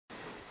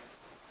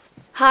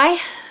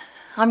Hi,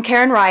 I'm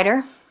Karen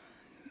Ryder.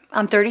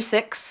 I'm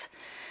 36.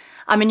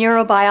 I'm a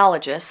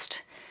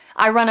neurobiologist.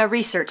 I run a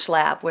research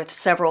lab with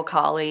several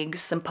colleagues,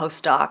 some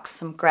postdocs,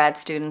 some grad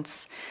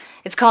students.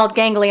 It's called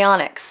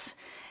Ganglionics.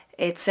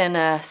 It's in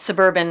a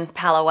suburban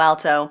Palo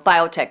Alto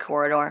biotech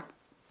corridor.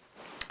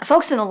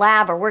 Folks in the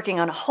lab are working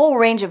on a whole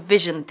range of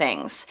vision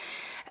things.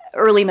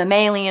 Early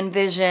mammalian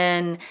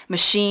vision,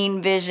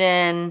 machine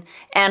vision,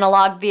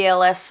 analog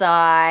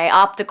VLSI,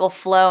 optical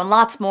flow, and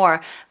lots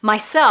more.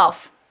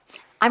 Myself,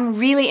 I'm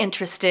really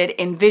interested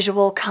in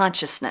visual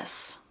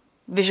consciousness,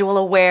 visual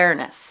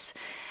awareness,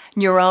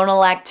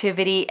 neuronal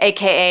activity,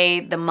 aka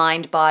the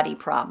mind-body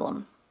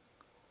problem.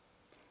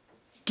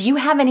 Do you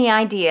have any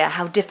idea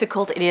how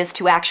difficult it is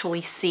to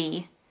actually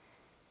see?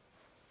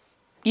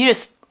 You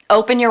just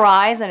open your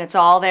eyes and it's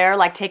all there,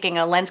 like taking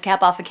a lens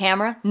cap off a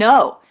camera?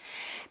 No.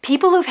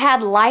 People who've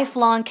had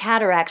lifelong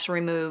cataracts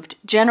removed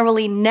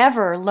generally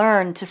never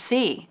learn to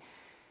see.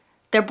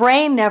 Their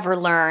brain never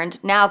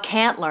learned, now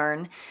can't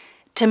learn,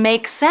 to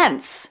make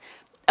sense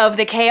of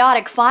the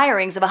chaotic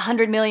firings of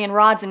 100 million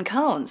rods and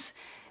cones.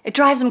 It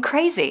drives them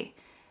crazy.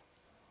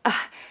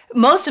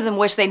 Most of them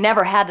wish they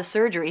never had the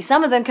surgery.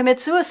 Some of them commit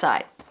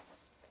suicide.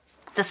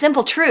 The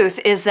simple truth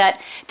is that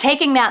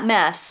taking that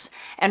mess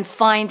and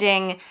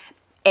finding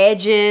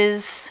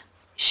edges,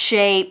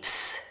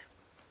 shapes,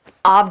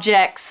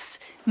 objects,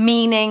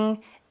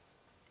 meaning,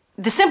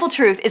 the simple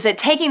truth is that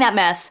taking that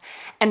mess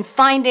and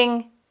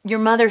finding your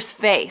mother's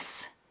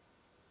face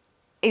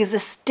is a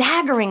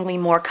staggeringly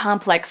more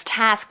complex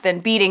task than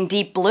beating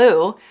Deep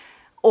Blue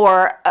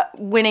or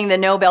winning the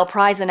Nobel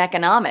Prize in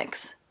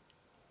economics.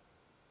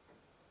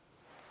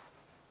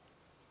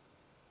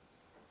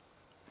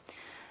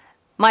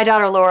 My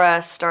daughter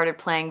Laura started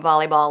playing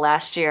volleyball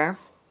last year.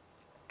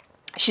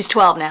 She's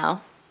 12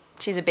 now.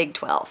 She's a big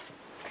 12.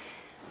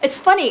 It's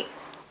funny,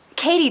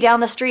 Katie down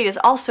the street is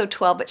also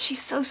 12, but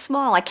she's so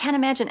small. I can't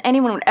imagine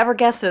anyone would ever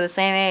guess they're the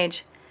same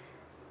age.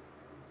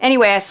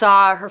 Anyway, I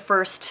saw her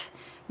first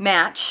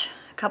match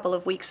a couple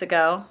of weeks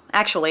ago.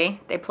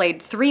 Actually, they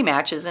played 3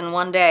 matches in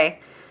one day.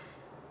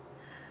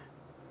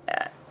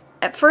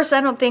 At first, I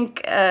don't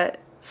think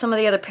some of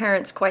the other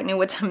parents quite knew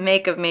what to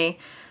make of me.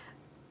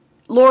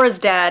 Laura's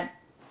dad,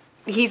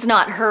 he's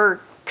not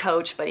her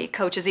coach, but he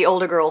coaches the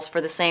older girls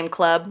for the same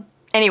club.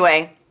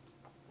 Anyway,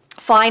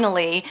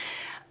 finally,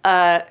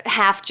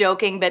 half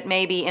joking, but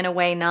maybe in a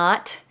way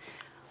not,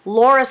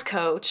 Laura's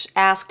coach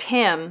asked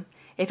him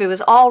if it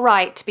was all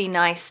right to be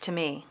nice to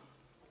me.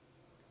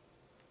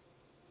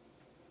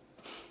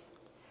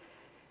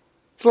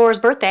 It's Laura's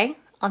birthday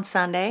on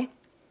Sunday.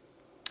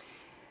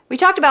 We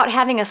talked about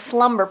having a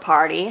slumber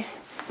party,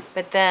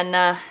 but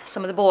then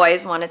some of the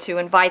boys wanted to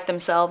invite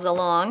themselves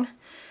along.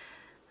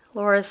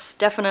 Laura's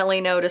definitely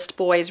noticed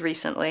boys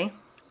recently.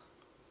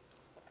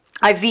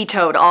 I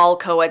vetoed all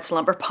co-ed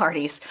slumber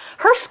parties.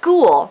 Her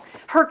school,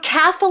 her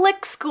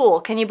Catholic school,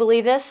 can you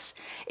believe this,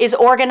 is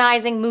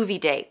organizing movie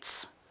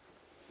dates.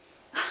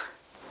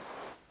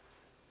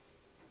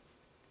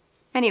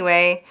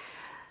 Anyway,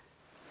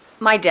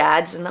 my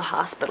dad's in the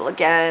hospital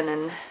again,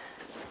 and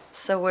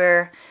so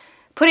we're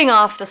putting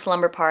off the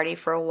slumber party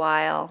for a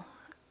while,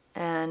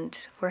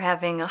 and we're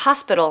having a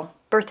hospital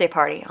birthday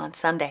party on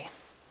Sunday.